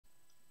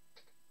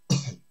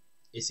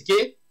Esse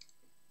aqui?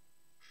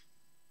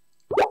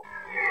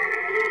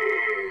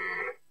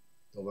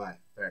 Então vai,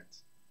 aperta.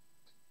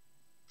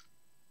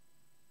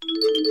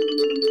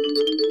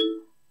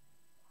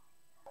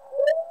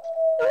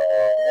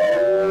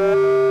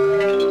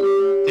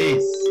 Que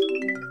isso?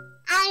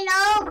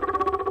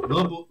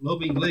 Alô?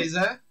 Lobo em inglês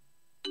é?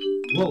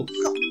 Wolf.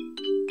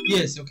 E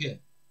esse é o quê?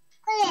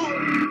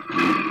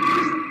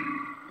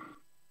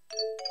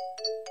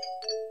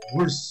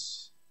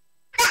 Urso.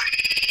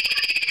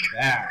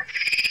 Bear.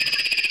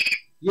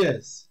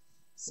 Yes.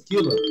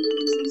 Squirrel.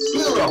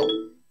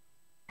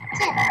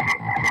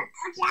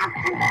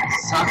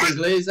 Sapo em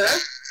inglês é?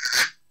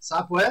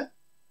 Sapo é?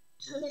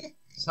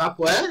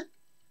 Sapo é?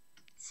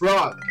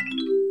 Frog.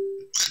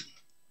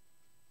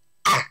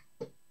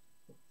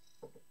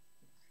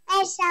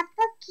 É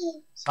sapo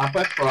aqui. Sapo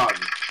é frog.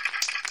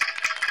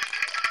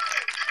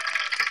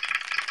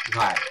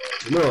 Vai.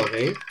 De novo,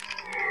 hein?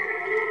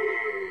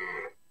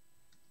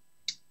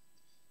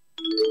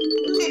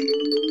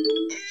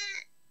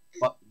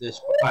 Deixa,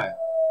 papai.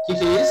 Que é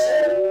isso?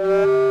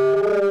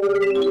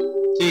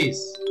 Que é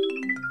isso?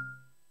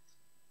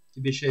 Que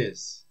bicho é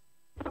esse?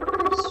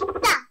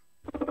 Tá.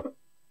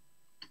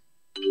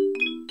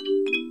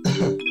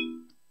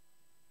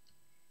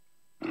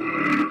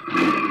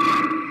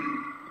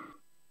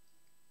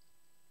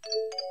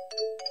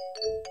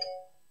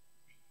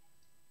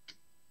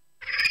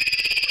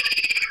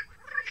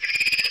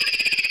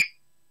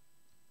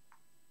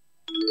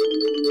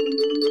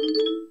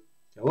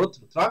 Quer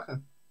outro?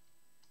 Troca?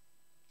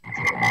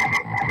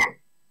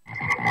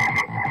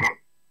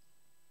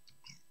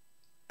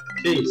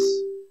 Que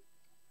isso?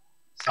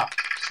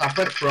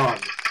 Sapo é frog.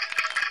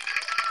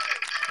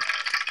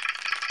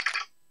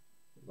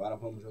 Agora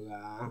vamos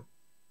jogar.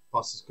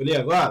 Posso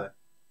escolher agora?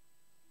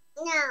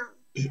 Não.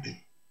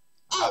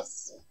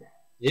 Esse.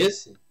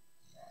 Esse?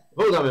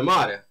 Vamos dar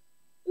memória?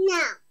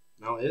 Não.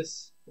 Não,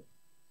 esse?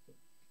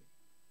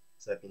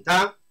 Você vai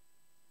pintar?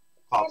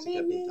 Qual você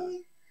quer pintar?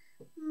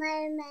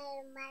 Mas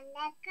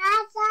na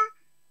casa.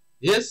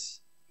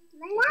 Esse?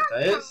 Mas Vou na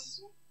pintar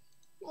esse? casa.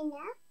 Mas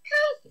na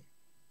casa.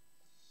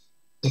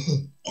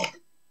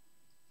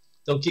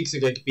 Então o que você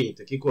quer que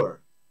pinta? Que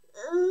cor?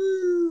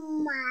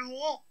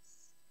 Mas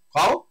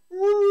Qual?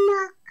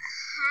 uma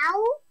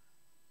cal,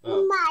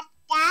 uma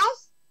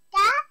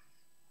testa,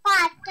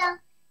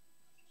 pata.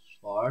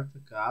 Porta,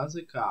 casa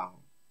e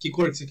carro. Que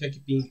cor que você quer que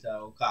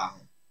pinta o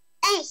carro?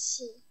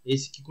 Esse.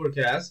 Esse, que cor que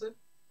é essa?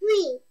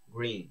 Green.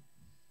 Green.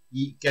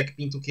 E quer que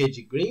pinta o que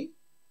de green?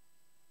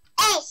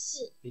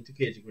 Esse. Pinta o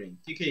que de green?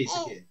 O que é isso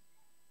aqui?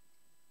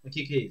 O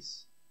que é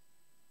isso?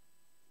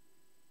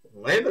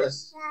 Não lembra?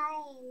 Só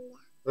ainda.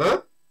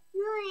 Hã?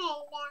 Não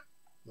ainda.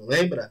 Não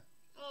lembra?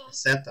 É. É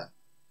seta.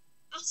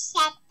 A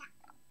seta.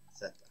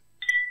 Seta.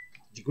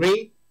 De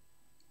green?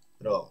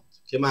 Pronto.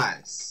 O que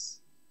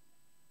mais?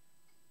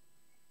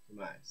 O que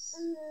mais?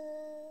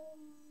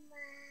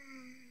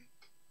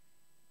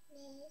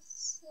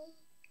 Nesse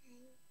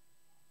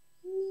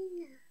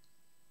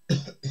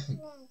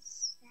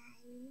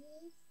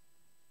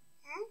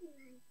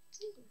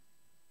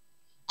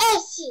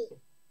Esse.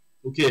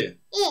 O que?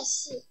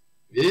 Esse.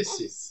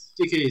 Esse?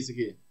 O que é isso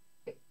aqui?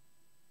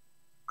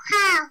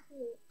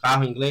 Carro.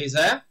 Carro em inglês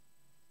é?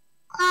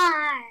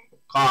 Car.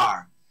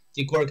 Car.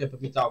 Que cor que é pra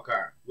pintar o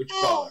car? Which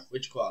color?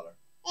 Which color?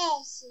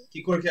 Esse.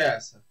 Que cor que é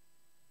essa?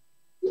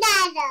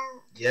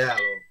 Nada.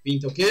 Yellow.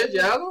 Pinta o que de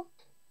yellow?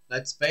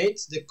 Let's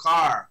paint the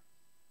car.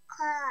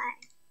 Car.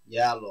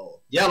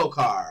 Yellow. Yellow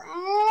car.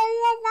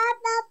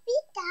 Nada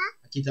pitar.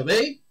 Aqui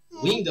também?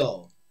 É.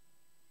 Window.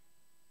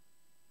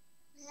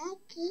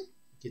 Aqui.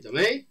 Aqui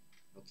também?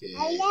 Ok.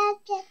 Olha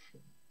aqui.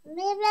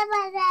 Me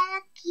preparar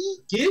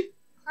aqui. Aqui?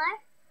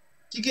 Car.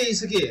 Que é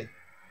isso aqui?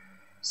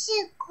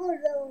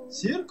 Círculo.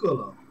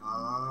 Círculo?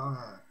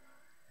 Ah.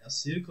 É o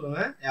círculo,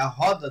 né? É a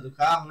roda do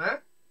carro,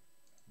 né?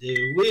 The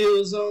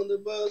wheels on the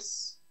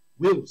bus.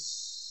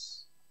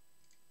 Wheels.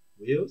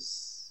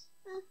 Wheels.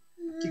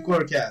 Que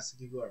cor que é essa?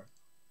 Que cor?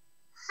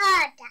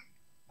 Roda.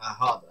 A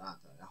roda. Ah,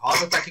 tá. A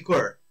roda tá que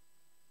cor?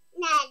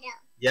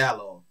 Nada.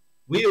 Yellow.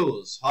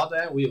 Wheels. Roda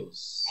é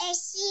wheels.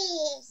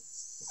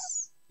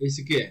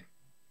 Esse aqui?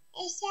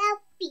 Esse é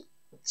o pi.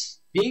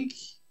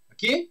 Pink.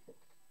 Aqui?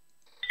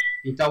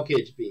 Pintar o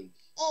que de pink?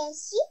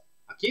 Esse.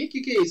 Aqui?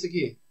 Que é isso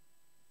aqui?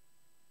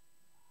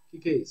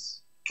 Que é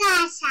isso?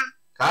 Casa.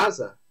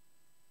 Casa?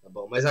 Tá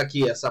bom. Mas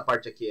aqui, essa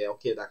parte aqui é o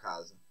que da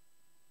casa?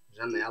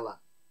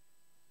 Janela.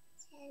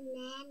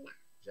 Janela.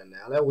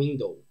 Janela é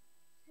window.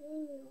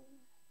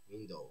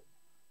 Window.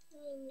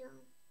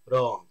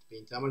 Pronto.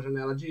 Pintamos a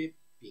janela de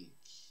pink.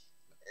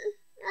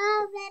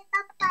 Vai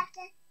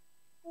papata.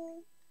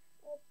 O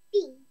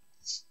pink.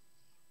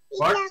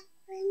 Porta?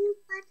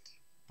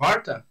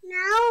 Porta?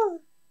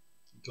 Não.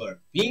 Que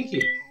cor? Pink?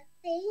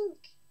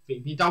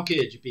 Pink. Pintar o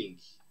que de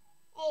pink?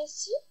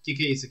 Esse. Que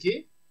é isso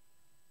aqui?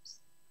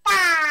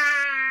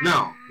 Tá.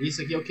 Não.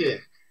 Isso aqui é o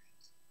quê?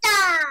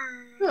 Tá.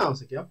 Não,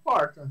 isso aqui é a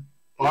porta.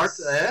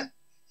 Porta é?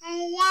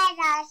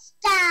 Ela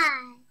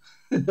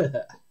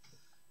está.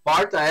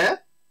 Porta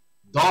é?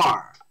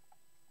 Door.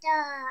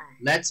 Tá.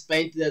 Let's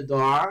paint the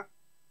door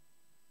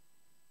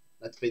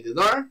Let's paint the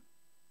door.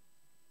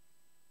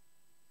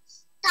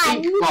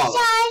 Star. Pink color.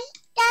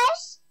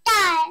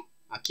 Star.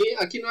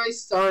 Aqui não é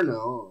star,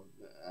 não.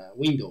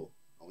 Window.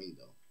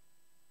 Window.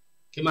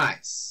 Que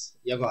mais?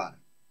 E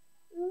agora?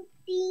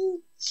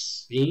 Pink.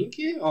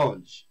 Pink.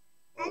 Onde?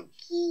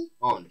 Aqui.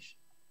 Onde?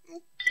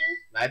 Aqui.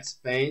 Let's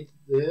paint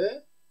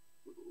the...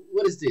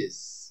 What is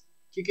this?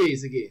 Que é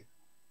isso aqui?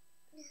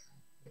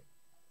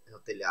 É o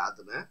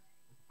telhado, né?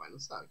 O papai não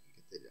sabe o que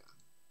é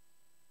telhado.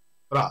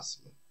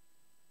 Próximo.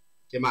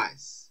 Que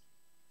mais?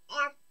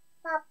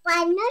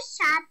 Papai não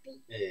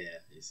sabe.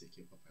 Esse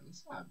aqui o papai não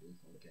sabe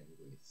como que é em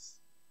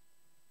inglês.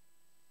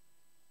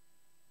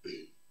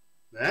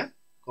 Né?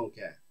 Como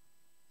que é?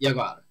 E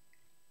agora?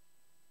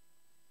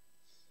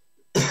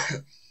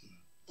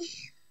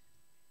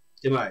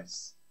 Que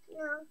mais?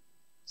 Não.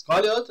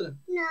 Escolhe outra.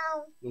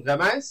 Não. Não quer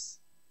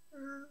mais?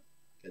 Não.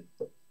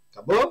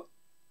 Acabou?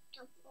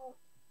 Tá bom.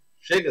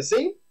 Chega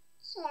assim?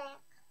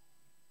 Certo.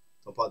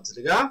 Então pode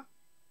desligar?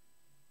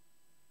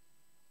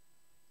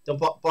 Então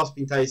posso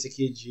pintar esse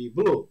aqui de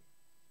blue?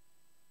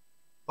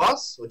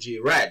 Posso? Ou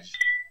de red?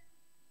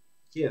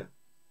 Aqui, ó.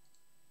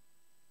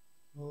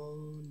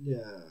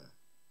 Olha.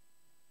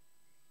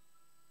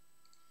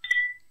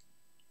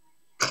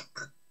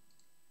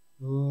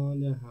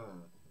 Olha,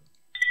 Rafa.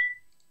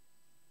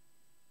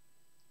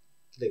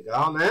 Que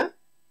legal, né?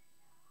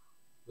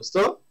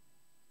 Gostou?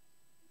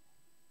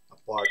 A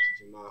porta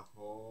de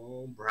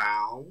marrom,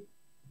 brown,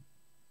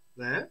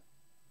 né?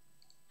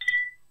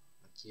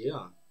 Aqui,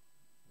 ó.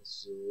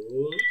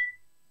 Azul.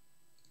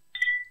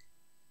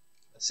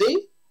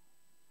 Assim?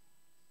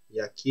 E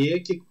aqui,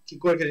 que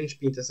cor que a gente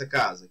pinta essa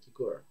casa? Que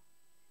cor?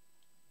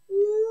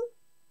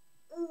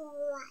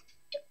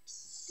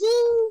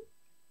 Sim.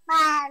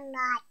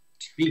 Para.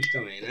 Pink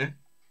também, né?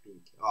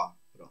 Pink. Ó,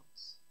 pronto.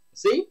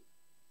 Assim?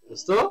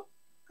 Gostou?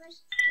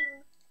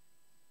 Gostou.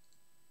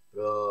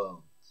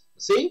 Pronto.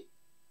 Assim?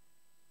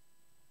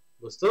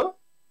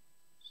 Gostou?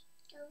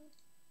 Gostou. Pronto.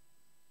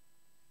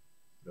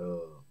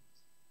 Então,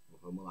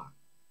 vamos lá.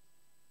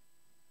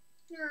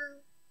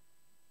 Não.